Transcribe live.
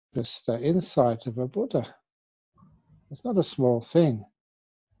deepest insight of a Buddha. It's not a small thing.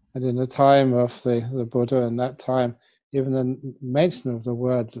 And in the time of the Buddha, and that time, even the mention of the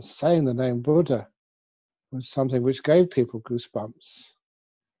word, saying the name Buddha, was something which gave people goosebumps.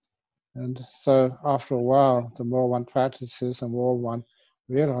 And so after a while, the more one practices, the more one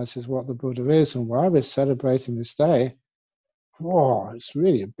realizes what the Buddha is and why we're celebrating this day. Whoa, it's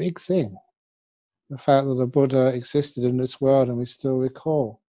really a big thing. The fact that the Buddha existed in this world and we still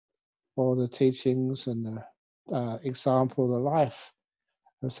recall all the teachings and the example, the life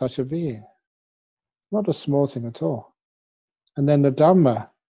of such a being. Not a small thing at all. And then the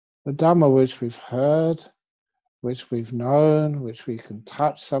Dhamma which we've heard, which we've known, which we can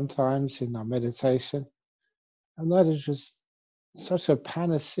touch sometimes in our meditation. And that is just such a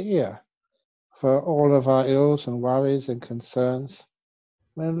panacea for all of our ills and worries and concerns.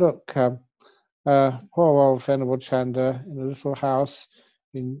 I mean, look, poor old Venerable Chanda in a little house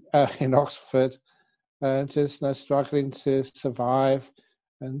in Oxford, just struggling to survive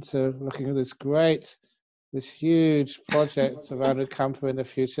and looking at this huge project around a Kampa in the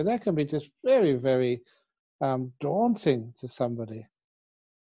future. That can be just very, very daunting to somebody.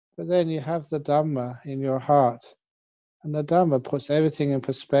 But then you have the Dhamma in your heart, and the Dhamma puts everything in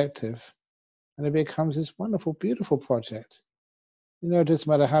perspective, and it becomes this wonderful, beautiful project. It doesn't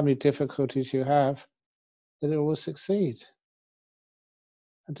matter how many difficulties you have, that it will succeed.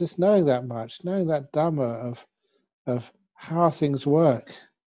 And just knowing that much, knowing that Dhamma of how things work,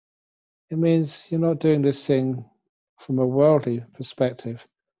 it means you're not doing this thing from a worldly perspective.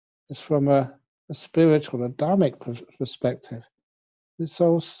 It's from a spiritual, a dharmic perspective. It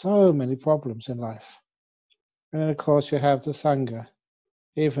solves so many problems in life. And then, of course, you have the Sangha.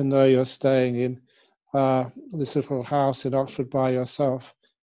 Even though you're staying in this little house in Oxford by yourself,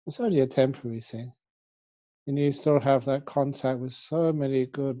 it's only a temporary thing. And you still have that contact with so many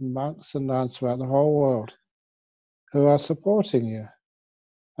good monks and nuns throughout the whole world who are supporting you.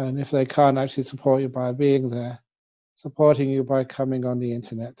 And if they can't actually support you by being there, supporting you by coming on the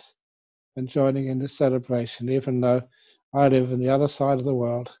internet and joining in the celebration, even though I live on the other side of the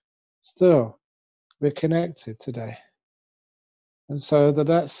world, still, we're connected today. And so that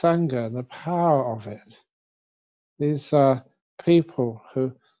Sangha, the power of it, these are people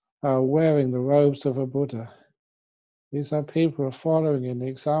who are wearing the robes of a Buddha. These are people who are following in the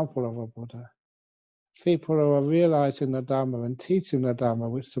example of a Buddha. People who are realizing the Dhamma and teaching the Dhamma,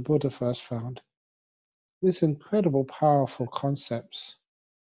 which the Buddha first found. These incredible, powerful concepts.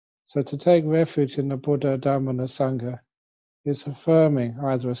 So to take refuge in the Buddha, Dhamma, and the Sangha is affirming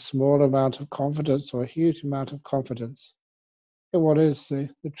either a small amount of confidence or a huge amount of confidence in what is the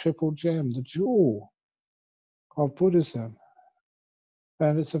triple gem, the jewel of Buddhism.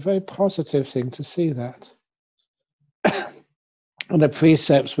 And it's a very positive thing to see that. And the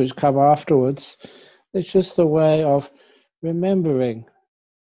precepts which come afterwards, it's just a way of remembering,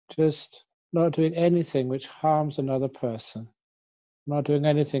 just not doing anything which harms another person, not doing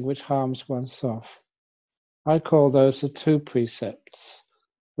anything which harms oneself. I call those the two precepts.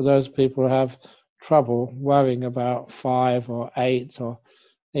 For those people who have trouble worrying about 5 or 8 or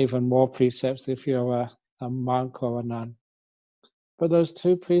even more precepts if you're a monk or a nun. But those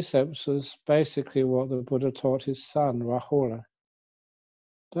two precepts was basically what the Buddha taught his son, Rahula.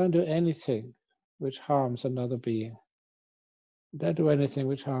 Don't do anything which harms another being. Don't do anything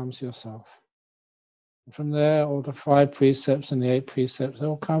which harms yourself. From there, all the 5 precepts and the 8 precepts, they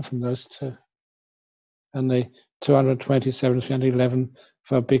all come from those two. And the 227, 311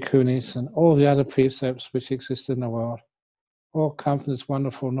 for bhikkhunis and all the other precepts which exist in the world, all come from this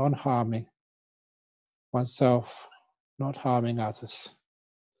wonderful non-harming oneself, not harming others.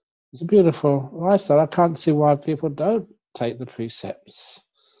 It's a beautiful lifestyle. I can't see why people don't take the precepts.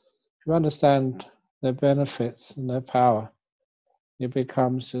 If you understand their benefits and their power, it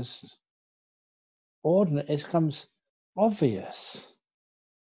becomes just ordinary. It becomes obvious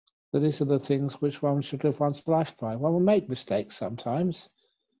that these are the things which one should live one's life by. One will make mistakes sometimes.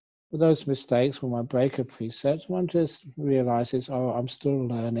 But those mistakes, when one breaks a precept, one just realizes, oh, I'm still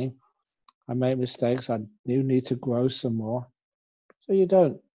learning. I make mistakes. I do need to grow some more. So you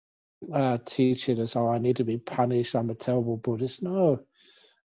don't teach it as, oh, I need to be punished. I'm a terrible Buddhist. No,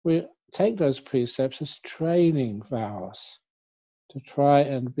 we take those precepts as training vows to try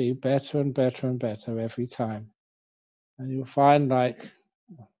and be better and better and better every time. And you'll find, like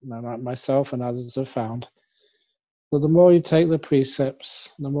myself and others have found, that the more you take the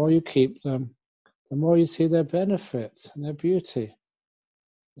precepts, the more you keep them, the more you see their benefits and their beauty.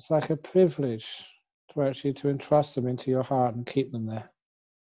 It's like a privilege to entrust them into your heart and keep them there.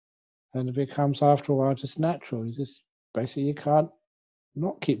 And it becomes, after a while, just natural. You can't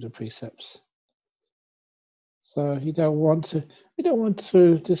not keep the precepts. So you don't want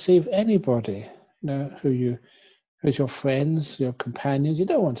to deceive anybody, who's your friends, your companions. You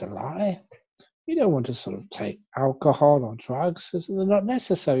don't want to lie. You don't want to sort of take alcohol or drugs. They're not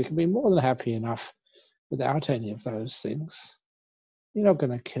necessary. You can be more than happy enough without any of those things. You're not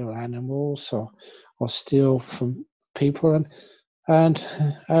going to kill animals or steal from people, and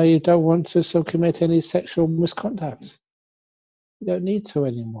you don't want to sort of commit any sexual misconduct. You don't need to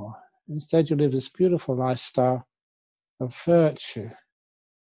anymore. Instead, you live this beautiful lifestyle of virtue.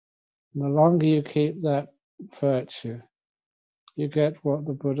 And the longer you keep that virtue, you get what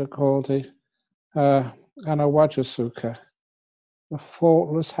the Buddha called the Anawajasukha, the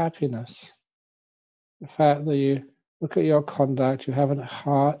faultless happiness. The fact that you look at your conduct, you haven't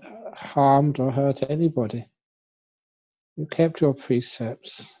harmed or hurt anybody. You kept your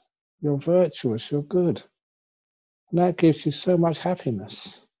precepts. You're virtuous, you're good. And that gives you so much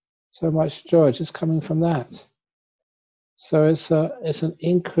happiness, so much joy just coming from that. So it's an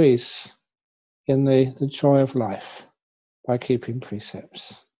increase in the joy of life by keeping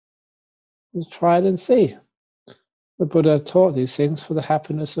precepts. Just try it and see. The Buddha taught these things for the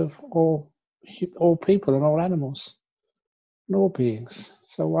happiness of all people and all animals and all beings.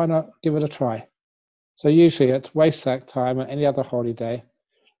 So why not give it a try? So usually at VESAK time or any other holy day,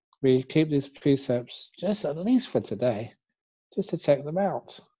 we keep these precepts just at least for today, just to check them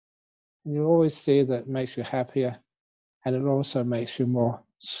out. And you always see that it makes you happier, and it also makes you more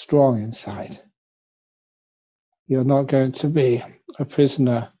strong inside. You're not going to be a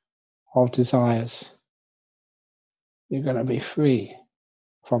prisoner of desires. You're going to be free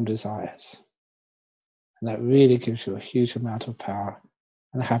from desires. And that really gives you a huge amount of power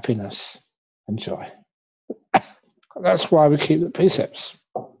and happiness and joy. That's why we keep the precepts.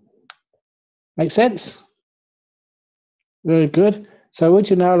 Make sense? Very good. So would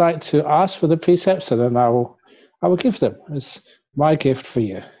you now like to ask for the precepts, and then I will give them as my gift for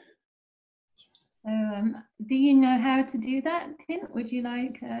you. So do you know how to do that, Tin? Would you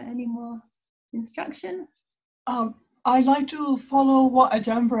like any more instruction? I like to follow what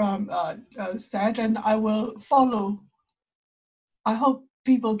Ajahn Brahm said, and I will follow. I hope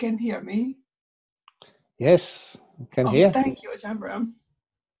people can hear me. Yes, I can hear. Thank you, Ajahn Brahm.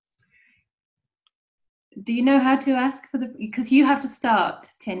 Do you know how to ask for the, because you have to start,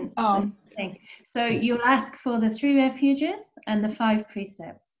 Tin. So you'll ask for the 3 refuges and the 5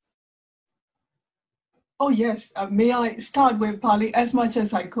 precepts. Oh yes, may I start with Pali as much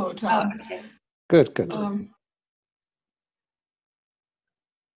as I could? Okay. Good.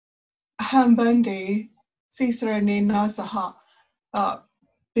 Hambande, Sisrani Nasaha,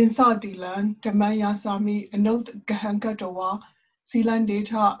 Pinsadilan, Tamaya Sami, Anot Gahankatawa, Silan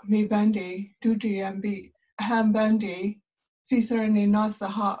Data, Mebande, Dutiambi, Hambande, Sisrani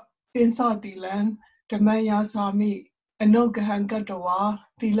Nasaha, Pinsadilan, Tamaya Sami, Anot Gahankatawa,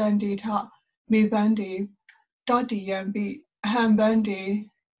 Silan Data, Mebande, Dutiambi, Hambande,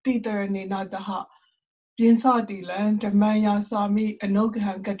 Titarani Nadaha. ပြင်စတီလံဓမ္မယာစာမိအနုဂ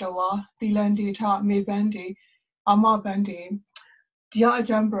ဟံကတဝါတီလံဒေထမေပန်းတေအာမပန်းတေ Dear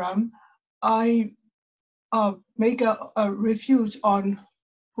Ajahn Brahm, I make a refuge on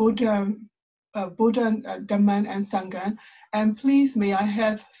Buddha, Dhamman and Sangha, and please may I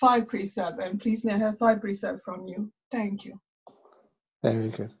have 5 precepts, and please may I have 5 precepts from you. Thank you. Very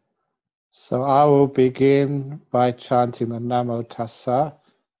good. So I will begin by chanting the Namo Tassa.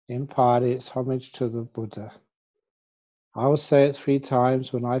 In part, it's homage to the Buddha. I will say it 3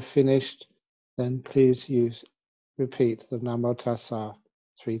 times. When I've finished, then please repeat the Namo Tassa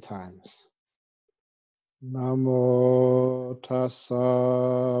 3 times. Namo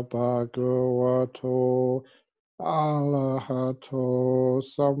Tassa Bhagavato Arahato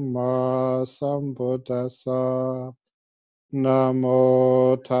Samma Sambuddhassa.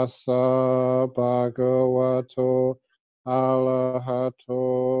 Namo Tassa Bhagavato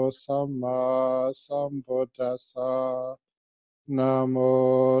Arahato Samma Sambuddhassa.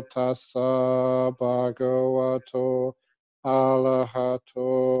 Namo Tassa Bhagavato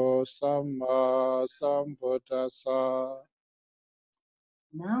Arahato Samma Sambuddhassa.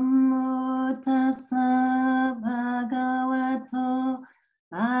 Namo Tassa Bhagavato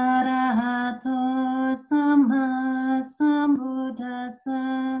Arahato Samma Sambuddhassa.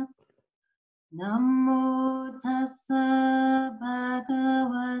 Namo Tassa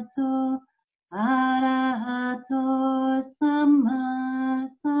Bhagavato Arahato Samma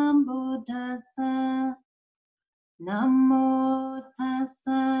Sambuddhassa. Namo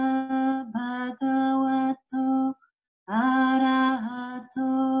Tassa Bhagavato Arahato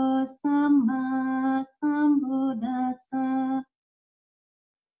Samma Sambuddhassa.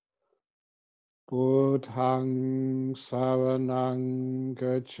 Buddhang saranang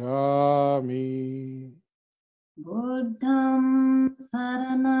gacchami. Buddham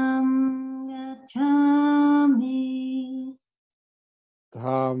saranam gacchami.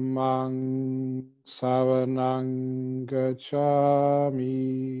 Dhammang saranang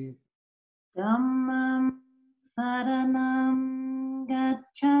gacchami. Dhammam saranam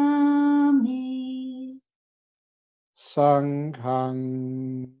gacchami.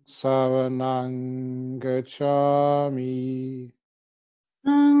 Sanghang saranang gacchami.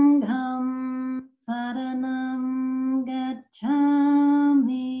 Sangham saranam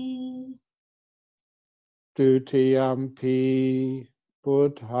gacchami. Dutiyampi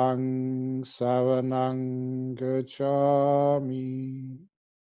Buddhang saranang gacchami.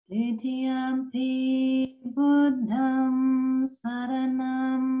 Titiyampi Buddham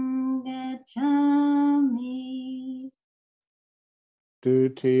saranam gacchami.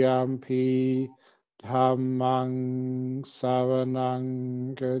 Dutiyampi Dhammang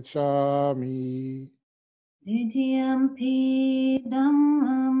saranang gacchami. Titiyampi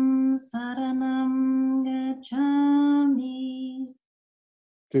Dhammam saranam gacchami.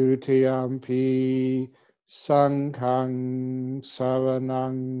 Dutiyampi Sanghang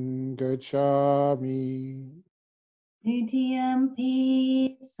saranang gacchami.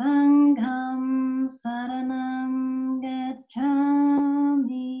 Titiyampi Sangham saranam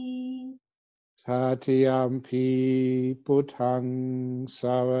gacchami. Tatiyampi Buddhang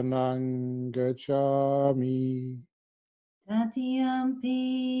saranang gacchami. Tatiyampi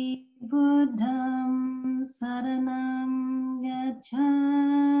Buddham saranam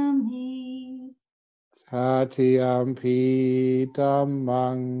gacchami. Tatiyampi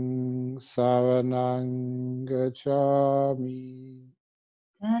Dhammang saranang gacchami.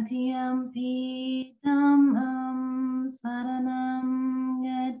 Tatiyampi Dhammam saranam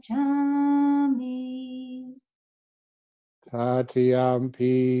gacchami.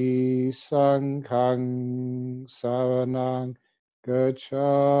 Tatiyampi Sanghang saranang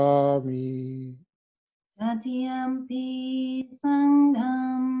gacchami. Tatiyampi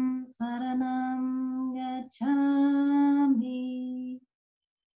Sangham saranam gacchami.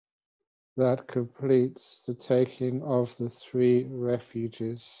 That completes the taking of the 3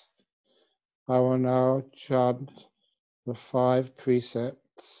 refuges. I will now chant the 5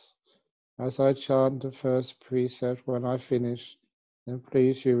 precepts. As I chant the first precept, when I finish, then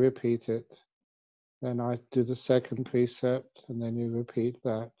please you repeat it. Then I do the second precept, and then you repeat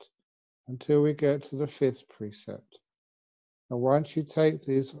that until we get to the 5th precept. And once you take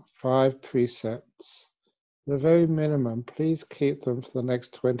these 5 precepts, the very minimum, please keep them for the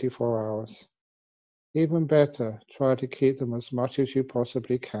next 24 hours. Even better, try to keep them as much as you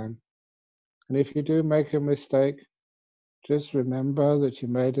possibly can. And if you do make a mistake, just remember that you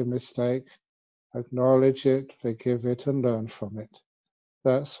made a mistake, acknowledge it, forgive it, and learn from it.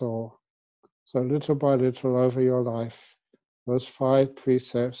 That's all. So little by little over your life, those 5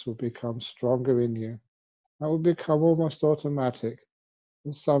 precepts will become stronger in you. That will become almost automatic.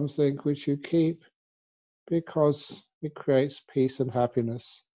 It's something which you keep because it creates peace and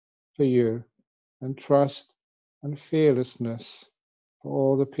happiness for you, and trust and fearlessness for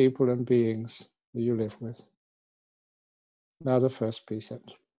all the people and beings that you live with. Now the first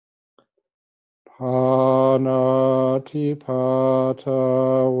precept. Panatipata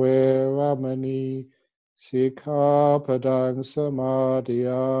veramani sikkhapadang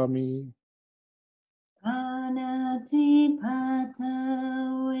samadhiyami. Panatipata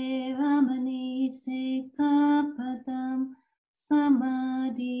veramani sikkhapadam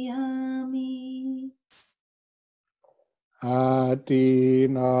samadhiyami.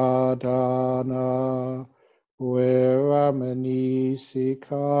 Adinadana veramani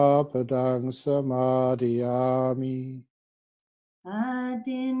sikkhapadang samadhiyami.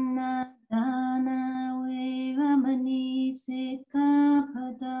 Adinadana veramani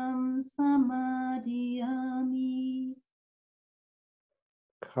sikkhapadam samadhiyami.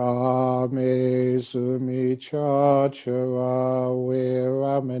 Kamesu miccachara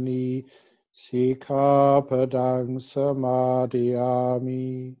veramani sikkhapadang samadhiyami.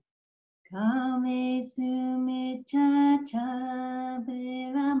 Kamesu miccachara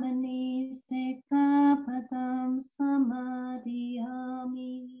veramani sikkhapadam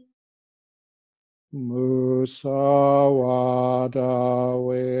samadhiyami. Musawada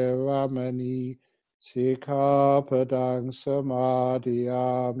veramani sikkhapadang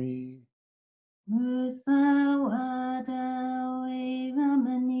samadhiyami. Musawada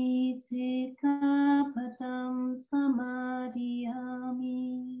veramani sikkhapadam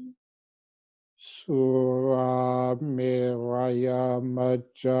samadhiyami. Sura Miraya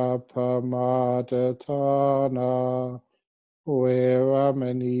Majjapamadhatana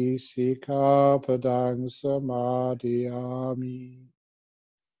Veramani Sikapadang Samadhiyami.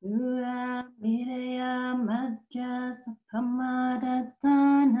 Sura Viraya Majja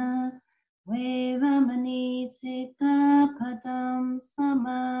Sapamadhatana Veramani Sikapadam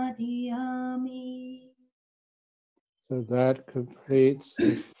Samadhiyami. So that completes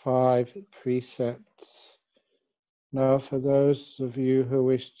the 5 precepts. Now, for those of you who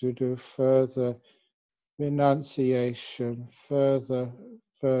wish to do further renunciation, further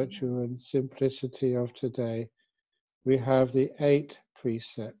virtue and simplicity of today, we have the 8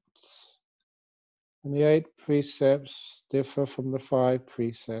 precepts. And the 8 precepts differ from the 5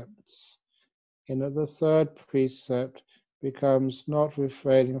 precepts, in that the 3rd precept becomes not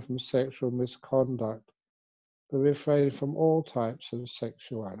refraining from sexual misconduct, but refraining from all types of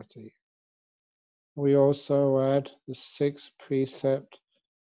sexuality. We also add the 6th precept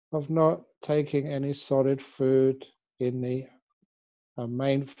of not taking any solid food in the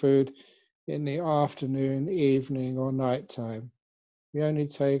main food in the afternoon, evening, or night time. We only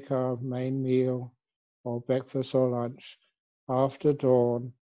take our main meal or breakfast or lunch after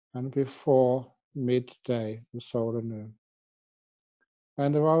dawn and before midday, the solar noon.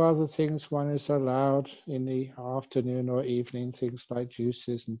 And there are other things one is allowed in the afternoon or evening, things like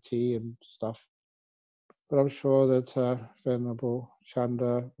juices and tea and stuff. But I'm sure that Venerable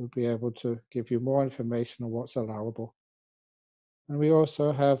Chanda will be able to give you more information on what's allowable. And we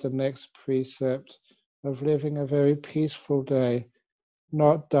also have the next precept of living a very peaceful day,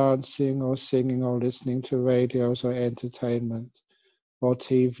 not dancing or singing or listening to radios or entertainment or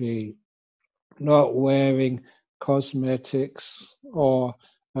TV, not wearing cosmetics or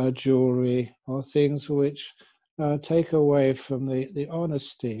jewelry or things which take away from the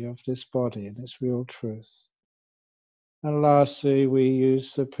honesty of this body and its real truth. And lastly, we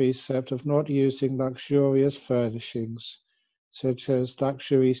use the precept of not using luxurious furnishings, such as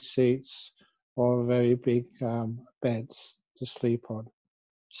luxury seats or very big beds to sleep on.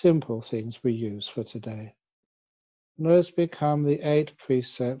 Simple things we use for today. And those become the 8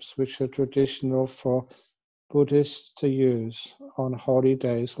 precepts which are traditional for Buddhists to use on holy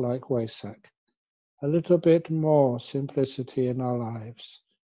days like VESAK. A little bit more simplicity in our lives,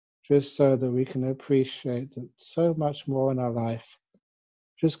 just so that we can appreciate that so much more in our life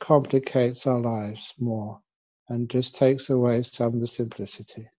just complicates our lives more and just takes away some of the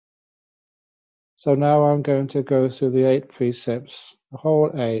simplicity. So now I'm going to go through the 8 precepts, the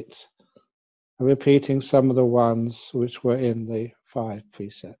whole 8, repeating some of the ones which were in the 5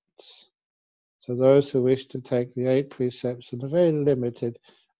 precepts. So those who wish to take the 8 precepts in a very limited,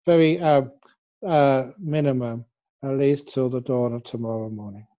 very minimum, at least till the dawn of tomorrow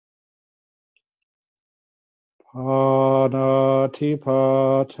morning.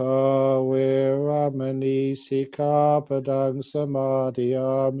 Panatipata Veramani Sikapadang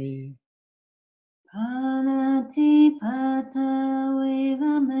Samadhiyami. Panatipata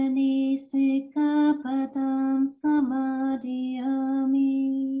Veramani Sikapadam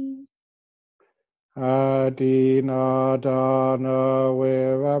Samadhiyami. Adinadana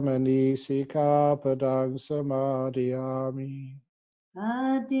Veramani Sikapadang Samadhiyami.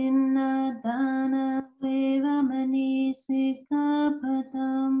 Adinadana Veramani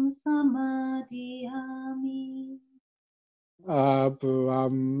Sikapadam Samadhiyami.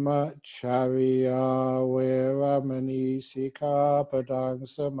 Brahmacharya Veramani Sikapadang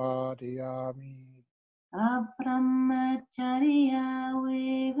Samadhiyami. Abrahmacharya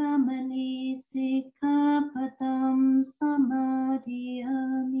Veramani Sikapadam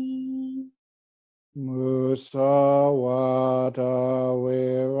Samadhiyami. Musawada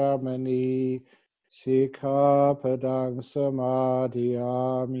Veramani Sikapadang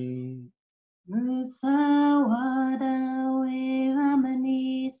Samadhiyami. Musawada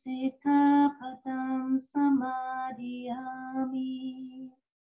Veramani Sikapadam Samadhiyami.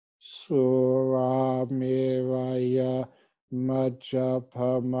 Suramiraya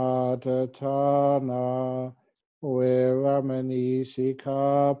Majjapamadhatana Veramani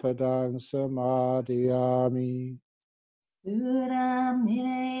Sikapadang Samadhiyami. Sura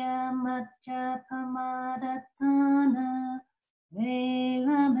Miraya Majjapamadhatana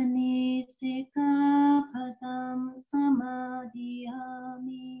Veramani Sikapadam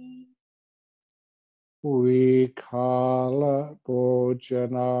Samadhiyami. Vikala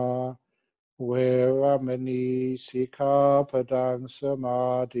Bhojana Veramani Sikapadang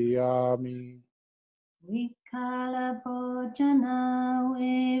Samadhiyami. Vikala Bhojana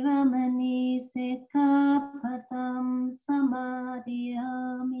Veramani Sikapadam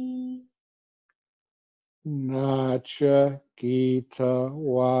Samadhiyami. Nacha Gita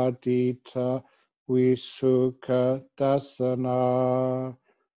Wadita Visuka Dasana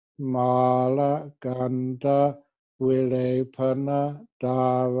Mala Ganda Vilepana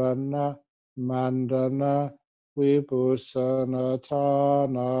Dharana Mandana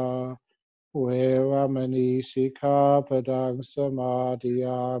Vibhusanatana Veramani Sikapadang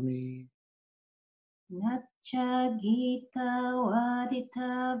Samadhyami. Nacha Gita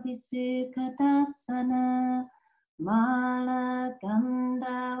Wadita Visukadasana Mala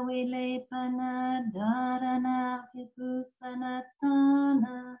Ganda Vilepana Dharana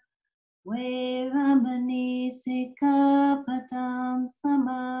Vibhusanatana Veramani Sikapadam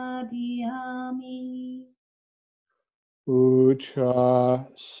Samadhyami. Ucha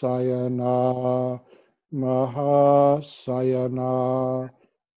Sayana Maha Sayana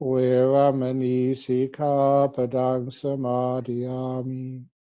Veramani Sikapadang Samadhyami.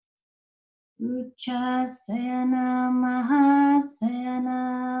 Uchasayana Mahasayana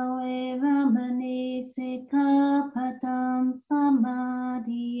Veramani Sikapadam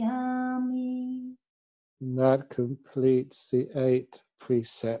Samadhyami. That completes the 8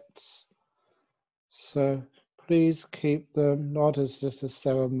 precepts. So please keep them not as just a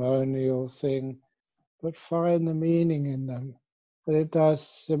ceremonial thing, but find the meaning in them. But it does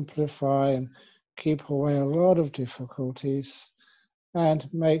simplify and keep away a lot of difficulties and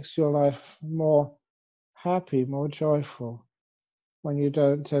makes your life more happy, more joyful when you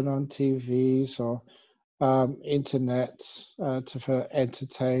don't turn on TVs or internet for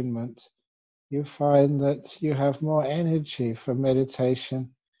entertainment. You find that you have more energy for meditation,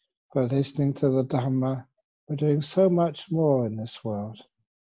 for listening to the Dhamma, for doing so much more in this world.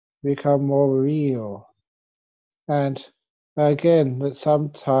 Become more real. And again, that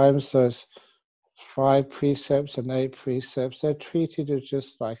sometimes those 5 precepts and 8 precepts, they're treated as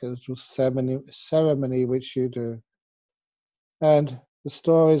just like a little ceremony which you do. And the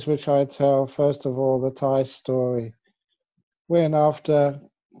stories which I tell, first of all, the Thai story, when after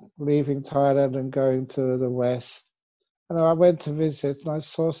leaving Thailand and going to the West, and I went to visit and I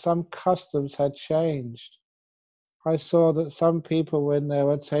saw some customs had changed. I saw that some people, when they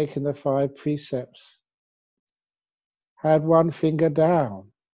were taking the 5 precepts, had 1 finger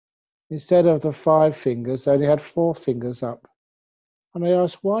down. Instead of the 5 fingers, they only had 4 fingers up. And I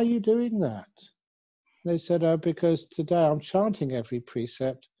asked, why are you doing that? And they said, oh, because today I'm chanting every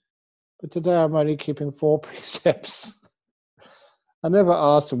precept, but today I'm only keeping 4 precepts. I never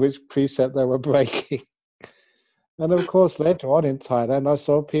asked them which precept they were breaking. And of course, later on in Thailand, I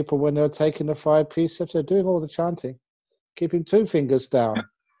saw people, when they were taking the 5 precepts, they're doing all the chanting, keeping 2 fingers down.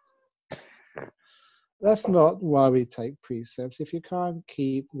 That's not why we take precepts. If you can't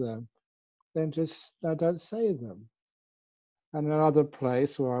keep them, then just don't say them. And another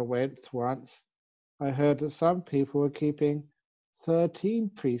place where I went once, I heard that some people were keeping 13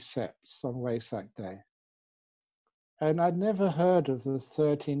 precepts on VESAK Day. And I'd never heard of the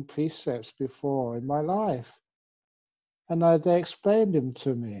 13 precepts before in my life. And they explained them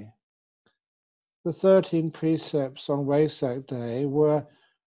to me. The 13 precepts on VESAK Day were,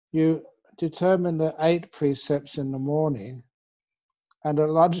 you determine the 8 precepts in the morning, and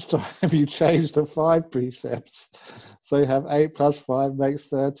at lunchtime you change the 5 precepts. So you have 8 plus 5 makes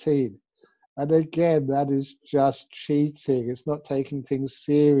 13. And again, that is just cheating. It's not taking things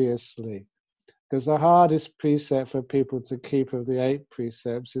seriously. Because the hardest precept for people to keep of the 8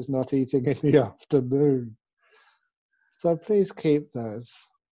 precepts is not eating in the afternoon. So please keep those.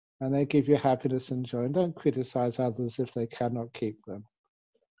 And they give you happiness and joy. And don't criticize others if they cannot keep them.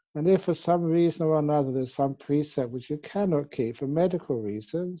 And if for some reason or another there's some precept which you cannot keep for medical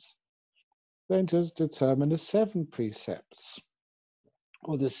reasons, then just determine the 7 precepts,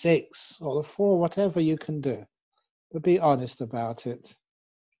 or the 6, or the 4, whatever you can do. But be honest about it,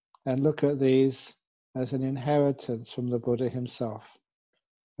 and look at these as an inheritance from the Buddha himself,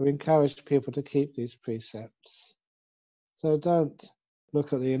 who encouraged people to keep these precepts. So don't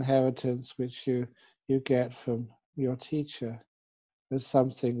look at the inheritance which you get from your teacher as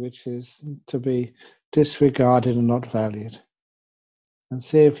something which is to be disregarded and not valued. And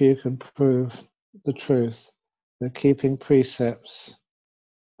see if you can prove the truth that keeping precepts,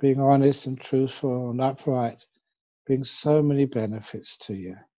 being honest and truthful and upright, brings so many benefits to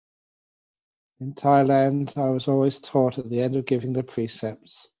you. In Thailand, I was always taught at the end of giving the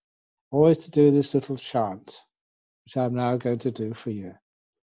precepts, always to do this little chant, which I'm now going to do for you.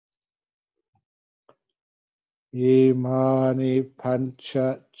 Imani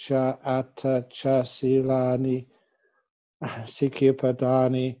pancha cha atta cha silani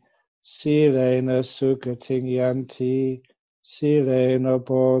sikipadani silena sukating yanti silena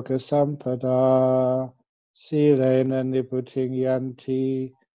bhoga sampada Silena niputing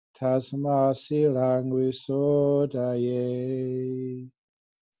yanti tasma silang visodaye.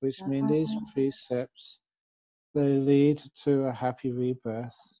 Which mean these precepts, they lead to a happy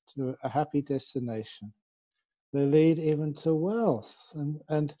rebirth, to a happy destination. They lead even to wealth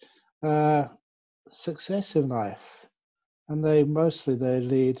and success in life. And they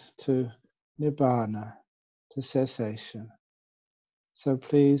lead to nibbana, to cessation. So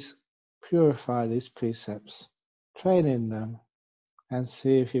please purify these precepts, train in them, and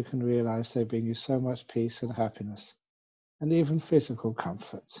see if you can realize they bring you so much peace and happiness, and even physical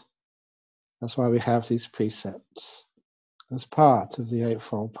comfort. That's why we have these precepts as part of the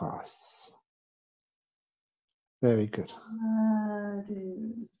Eightfold Path. Very good.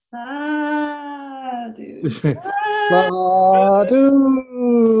 Sadhu, sadhu, Sadhu!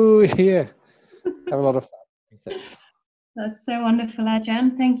 Yeah, have a lot of fun. Precepts. That's so wonderful,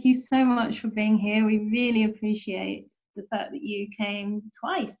 Ajahn. Thank you so much for being here. We really appreciate the fact that you came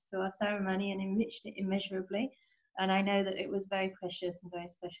twice to our ceremony and enriched it immeasurably. And I know that it was very precious and very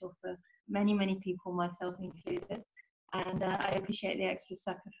special for many, many people, myself included. And I appreciate the extra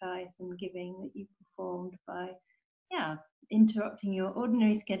sacrifice and giving that you performed by, interrupting your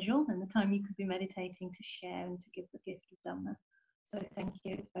ordinary schedule and the time you could be meditating to share and to give the gift of Dhamma. So thank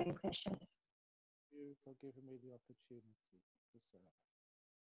you, it's very precious. You for giving me the opportunity to serve.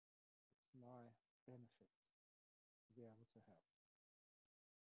 It's my benefit to be able to help.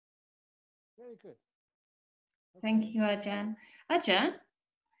 Very good. Okay. Thank you, Ajahn. Ajahn,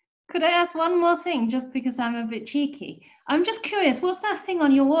 could I ask one more thing, just because I'm a bit cheeky? I'm just curious, what's that thing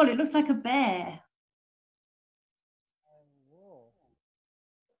on your wall? It looks like a bear. Wall.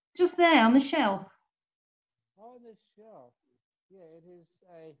 Just there on the shelf. On the shelf. Yeah, it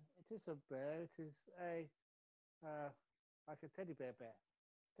is a bear. It is a like a teddy bear.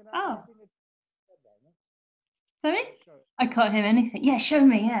 Can I bring it? Sorry? I can't hear anything. Yeah, show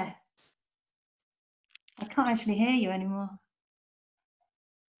me, yeah. I can't actually hear you anymore.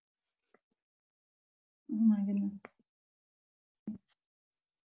 Oh my goodness.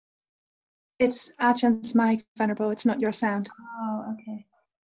 It's Ajahn's mic, Venerable. It's not your sound. Oh, okay.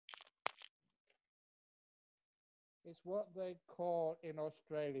 It's what they call in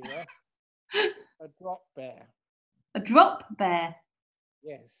Australia a drop bear. A drop bear?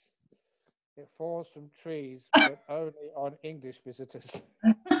 Yes. It falls from trees, but only on English visitors.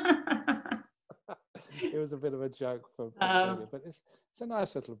 It was a bit of a joke from Australia, but it's a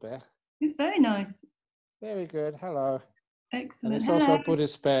nice little bear. It's very nice. Very good. Hello. Excellent. And it's also a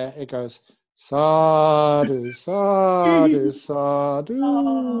Buddhist bear. It goes, sadhu, sadhu, sadhu.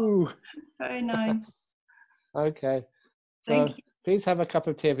 Oh, very nice. Okay. Thank So you. please have a cup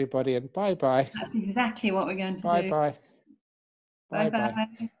of tea, everybody, and bye-bye. That's exactly what we're going to do. Bye-bye. Bye-bye.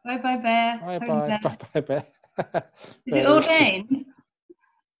 Bye-bye, bear. Bye-bye. Bye-bye, bear. Is it ordained?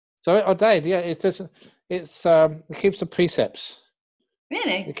 So ordained, yeah. It keeps the precepts.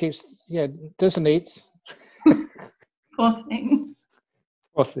 Really? It keeps, doesn't eat. Poor thing.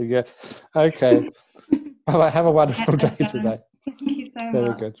 Poor thing, yeah. Okay. Well, have a wonderful day today. Thank you so much.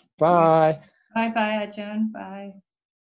 Very good. Bye. Bye-bye, Ajahn. Bye.